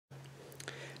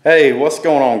Hey, what's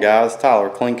going on, guys? Tyler,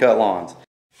 Clean Cut Lawns.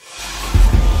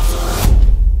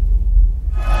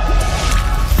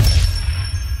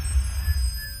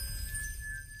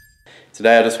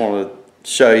 Today I just want to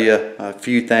show you a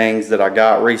few things that I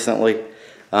got recently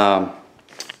that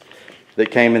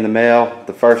came in the mail.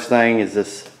 The first thing is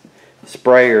this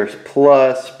Sprayers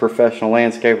Plus Professional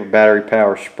Landscaper Battery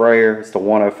Power Sprayer. It's the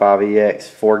 105EX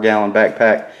 4-gallon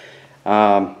backpack.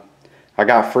 I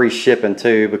got free shipping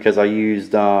too because I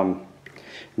used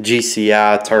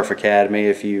GCI Turf Academy.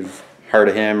 If you've heard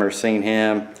of him or seen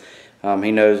him,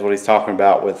 he knows what he's talking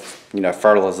about with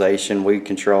fertilization, weed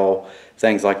control,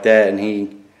 things like that. And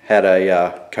he had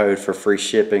a code for free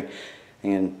shipping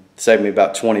and saved me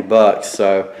about 20 bucks.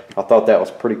 So I thought that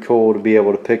was pretty cool to be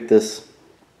able to pick this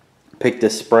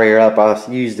sprayer up. I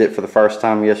used it for the first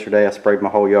time yesterday. I sprayed my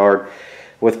whole yard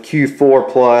with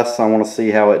Q4 Plus. I want to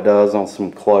see how it does on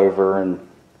some clover and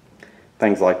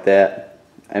things like that.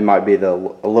 It might be a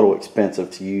little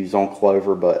expensive to use on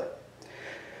clover, but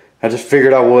I just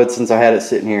figured I would since I had it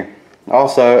sitting here.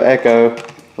 Also, Echo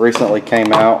recently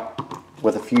came out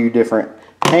with a few different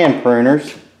hand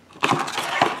pruners,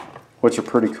 which are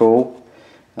pretty cool.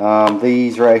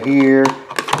 These right here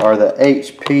are the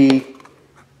HP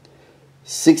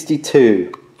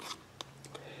 62.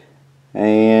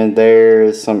 And there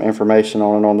is some information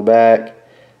on it on the back.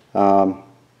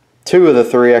 Two of the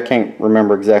three, I can't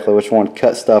remember exactly which one,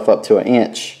 cut stuff up to 1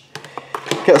 inch.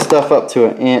 Cut stuff up to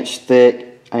 1 inch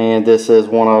thick, and this is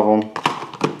one of them.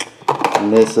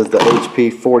 And this is the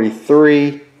HP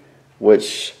 43,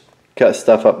 which cuts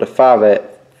stuff up to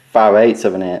 5/8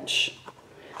 of an inch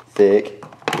thick.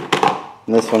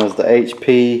 And this one is the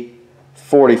HP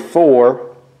 44,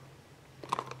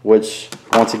 which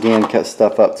once again cuts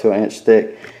stuff up to 1 inch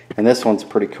thick. And this one's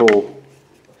pretty cool.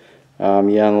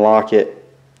 You unlock it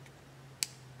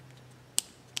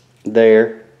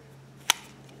there,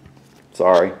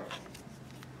 sorry,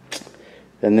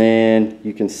 and then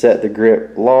you can set the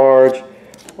grip large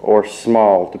or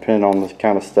small depending on the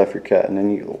kind of stuff you're cutting.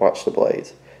 And you watch the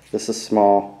blades. This is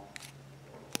small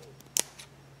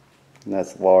and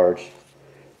that's large.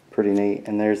 Pretty neat.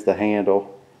 And there's the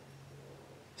handle,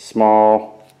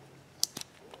 small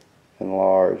and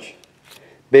large.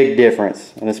 Big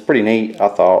difference, and it's pretty neat, I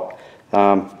thought.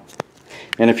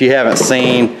 And if you haven't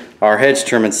seen our hedge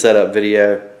trimming setup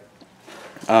video,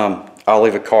 I'll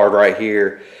leave a card right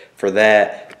here for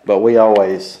that. But we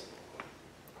always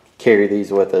carry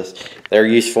these with us. They're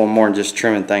useful more than just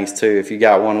trimming things too. If you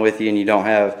got one with you and you don't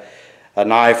have a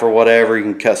knife or whatever, you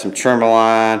can cut some trimmer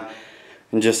line,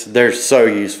 and just they're so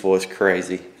useful, it's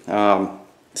crazy.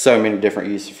 So many different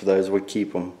uses for those. We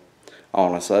keep them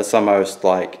on us. So that's almost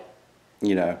like,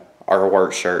 our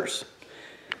work shirts.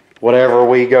 Whatever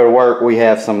we go to work, we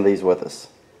have some of these with us.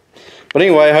 But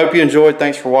anyway, I hope you enjoyed.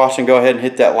 Thanks for watching. Go ahead and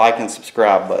hit that like and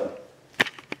subscribe button.